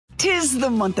'Tis the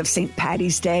month of St.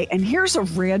 Paddy's Day, and here's a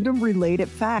random related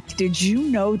fact. Did you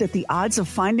know that the odds of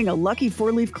finding a lucky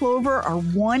four-leaf clover are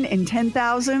 1 in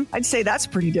 10,000? I'd say that's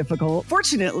pretty difficult.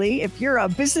 Fortunately, if you're a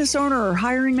business owner or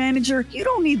hiring manager, you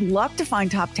don't need luck to find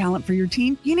top talent for your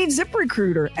team. You need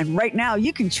ZipRecruiter, and right now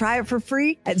you can try it for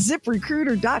free at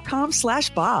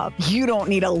ZipRecruiter.com/Bob. You don't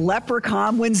need a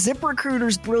leprechaun when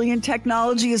ZipRecruiter's brilliant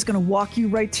technology is going to walk you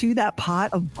right to that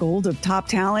pot of gold of top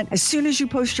talent. As soon as you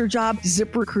post your job,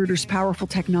 ZipRecruiter's powerful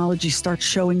technology starts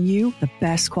showing you the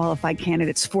best qualified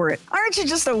candidates for it. Aren't you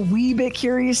just a wee bit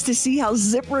curious to see how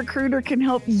ZipRecruiter can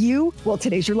help you? Well,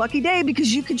 today's your lucky day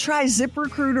because you can try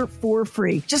ZipRecruiter for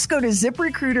free. Just go to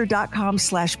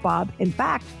ZipRecruiter.com/Bob. In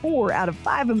fact, 4 out of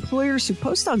 5 employers who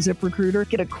post on ZipRecruiter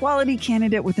get a quality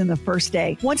candidate within the first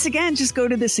day. Once again, just go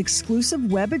to this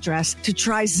exclusive web address to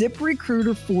try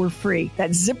ZipRecruiter for free.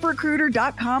 That's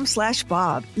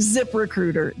ZipRecruiter.com/Bob.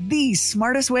 ZipRecruiter, the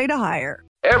smartest way to hire.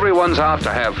 Everyone's out to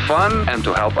have fun and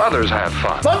to help others have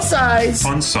fun. FunSize.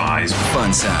 FunSize.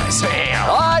 FunSize.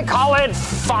 I call it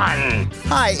fun.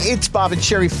 Hi, it's Bob and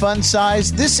Sherry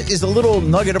FunSize. This is a little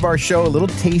nugget of our show, a little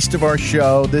taste of our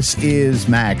show. This is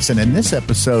Max, and in this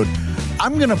episode,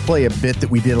 I'm going to play a bit that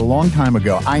we did a long time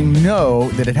ago. I know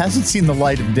that it hasn't seen the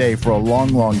light of day for a long,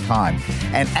 long time.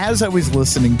 And as I was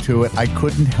listening to it, I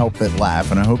couldn't help but laugh,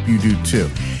 and I hope you do too.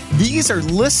 These are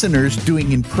listeners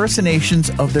doing impersonations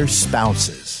of their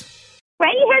spouses. Why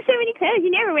do you have so many clothes?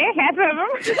 You never wear half of them.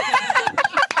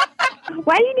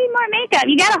 Why do you need more makeup?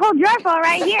 You got a whole drawer full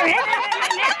right here.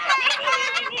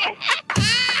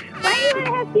 Why do you want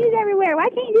to have shoes everywhere? Why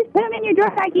can't you just put them in your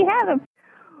drawer like you have them?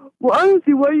 Well, I don't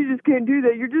see why you just can't do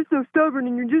that. You're just so stubborn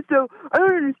and you're just so... I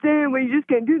don't understand why you just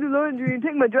can't do the laundry and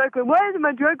take my dry cleaning. Why hasn't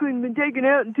my dry cleaning been taken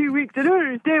out in 2 weeks? I don't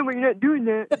understand why you're not doing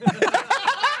that.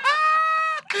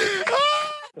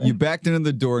 You backed into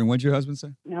the door, and what'd your husband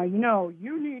say? Now,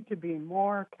 you need to be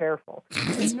more careful.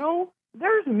 There's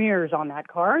mirrors on that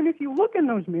car, and if you look in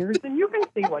those mirrors, then you can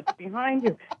see what's behind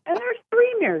you. And there's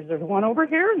 3 mirrors. There's one over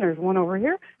here, and there's one over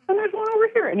here, and there's one over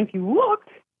here. And if you look,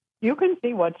 you can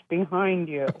see what's behind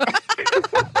you.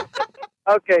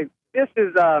 Okay, this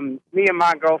is me and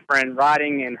my girlfriend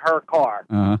riding in her car.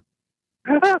 Uh-huh.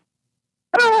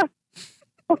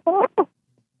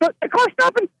 The car's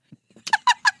stopping.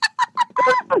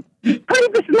 Honey,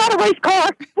 this is not a race car.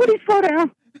 Please slow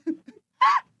down.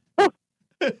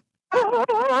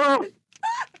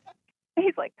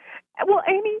 He's like, well,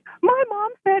 Amy, my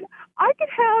mom said I could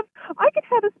have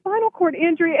a spinal cord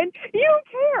injury, and you don't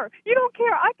care. You don't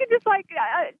care. I could just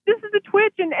this is a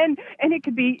twitch, and it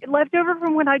could be left over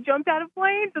from when I jumped out of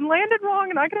planes and landed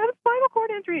wrong, and I could have a spinal cord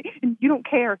injury, and you don't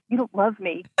care. You don't love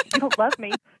me. You don't love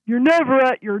me. You're never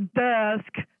at your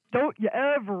desk. Don't you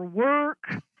ever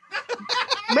work?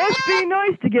 Must be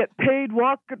nice to get paid to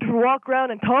walk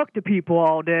around and talk to people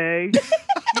all day.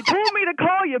 You told me to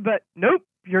call you, but nope,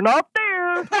 you're not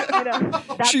there.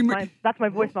 That's my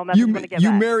voicemail message. I'm gonna get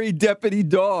back. Married Deputy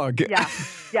Dog. Yeah.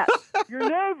 You're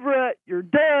never at your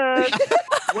desk.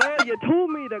 Well, you told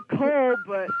me to call,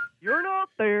 but you're not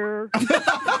there.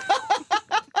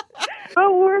 I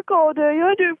work all day.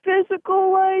 I do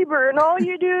physical labor, and all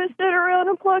you do is sit around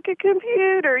and pluck a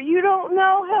computer. You don't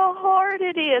know how hard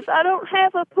it is. I don't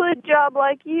have a put job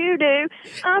like you do.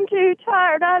 I'm too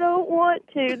tired. I don't want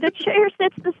to. The chair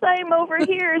sits the same over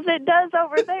here as it does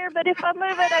over there, but if I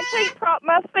move it, I can't prop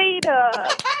my feet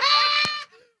up.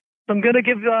 I'm going to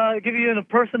give you an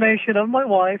impersonation of my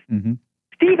wife. Mm-hmm.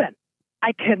 Stephen,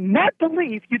 I cannot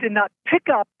believe you did not pick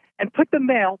up and put the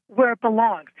mail where it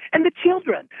belongs. And the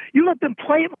children, you let them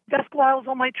play with desk while I was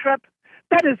on my trip.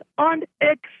 That is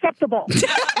unacceptable.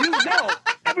 You know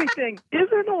everything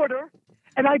is in order,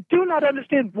 and I do not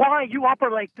understand why you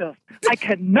operate like this. I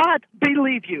cannot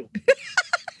believe you.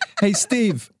 Hey,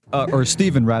 Steve, or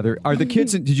Steven, rather, are the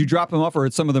kids, did you drop them off, or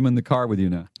are some of them in the car with you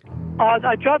now?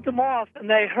 I dropped them off, and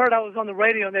they heard I was on the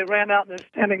radio, and they ran out, and they're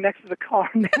standing next to the car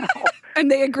now. And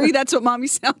they agree that's what Mommy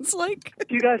sounds like?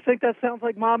 Do you guys think that sounds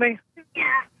like Mommy?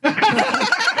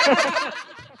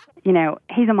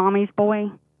 He's a mommy's boy,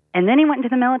 and then he went into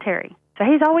the military. So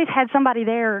he's always had somebody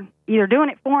there either doing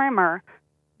it for him or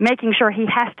making sure he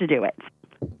has to do it.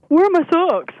 Where are my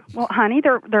socks? Well, honey,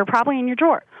 they're probably in your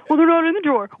drawer. Well, they're not in the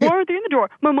drawer. Why aren't they in the drawer?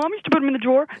 My mom used to put them in the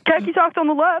drawer. Khaki socks on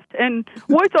the left and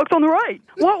white socks on the right.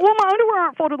 Well, my underwear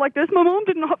aren't folded like this. My mom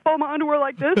didn't fold my underwear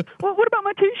like this. Well, what about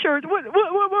my T-shirts? What?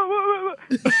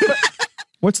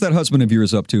 What's that husband of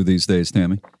yours up to these days,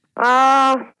 Tammy?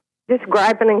 Just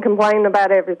griping and complaining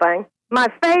about everything. My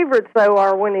favorites, though,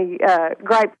 are when he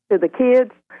gripes to the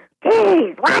kids.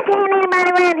 Geez, why can't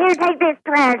anybody around here take this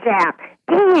trash out?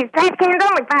 Geez, trash can's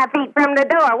only 5 feet from the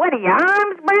door. What are your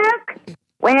arms broke?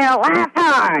 Well, life's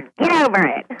hard. Get over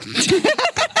it.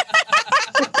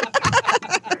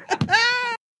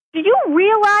 Do you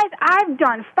realize I've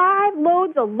done 5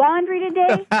 loads of laundry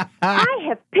today? I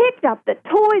have picked up the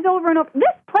toys over and over.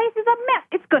 This place is a mess.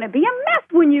 It's going to be a mess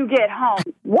when you get home.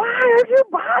 Why are you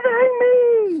bothering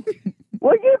me?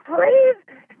 Will you please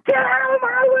get out of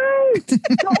my way?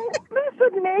 Don't mess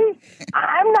with me.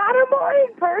 I'm not a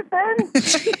morning person.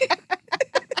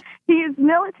 He is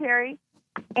military,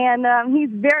 and he's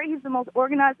the most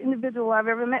organized individual I've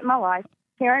ever met in my life.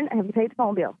 Karen, have you paid the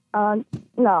phone bill?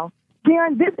 No.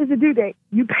 Karen, this is the due date.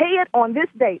 You pay it on this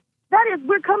date. That is,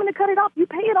 we're coming to cut it off. You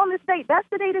pay it on this date. That's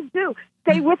the date it's due.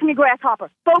 Stay with me, Grasshopper.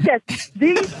 Focus.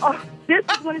 This is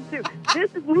when it's due.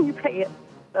 This is when you pay it.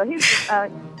 So he's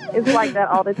is like that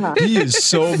all the time. He is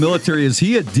so military. Is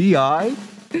he a DI?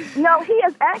 No, he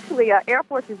is actually Air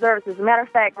Force Reservist. As a matter of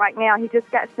fact, right now, he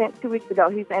just got sent 2 weeks ago.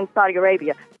 He's in Saudi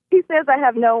Arabia. He says I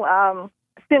have no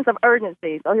sense of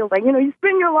urgency. So he'll like, you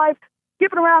spend your life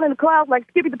skipping around in the clouds like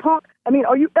Skippy the Punk. I mean,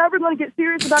 are you ever going to get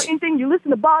serious about anything? You listen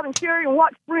to Bob and Sherry and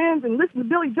watch Friends and listen to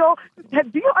Billy Joel.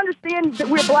 Do you understand that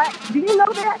we're black? Do you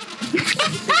know that?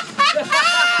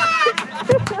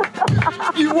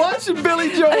 You watching Billy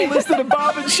Joel, listen to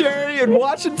Bob and Sherry, and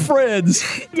watching Friends.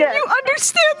 Yes. You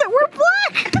understand that we're black.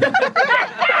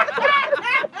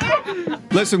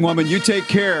 Listen, woman, you take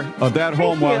care of that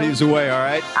home while he's away, all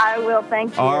right? I will,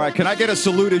 thank you. All right, can I get a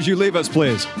salute as you leave us,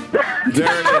 please?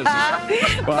 There it is.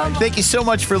 Bye. Thank you so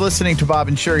much for listening to Bob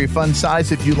and Sherry Fun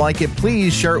Size. If you like it,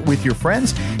 please share it with your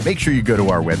friends. Make sure you go to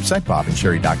our website,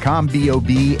 bobandsherry.com,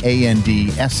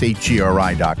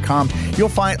 BOBANDSHERI.com. You'll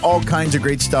find all kinds of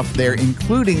great stuff there,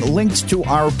 including links to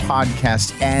our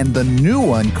podcast and the new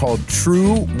one called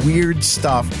True Weird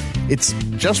Stuff. It's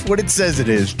just what it says it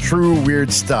is, True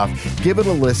Weird Stuff. Give it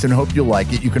a listen. Hope you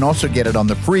like it. You can also get it on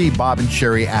the free Bob and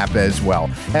Sherry app as well.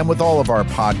 And with all of our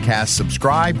podcasts,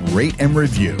 subscribe, rate, and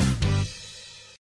review.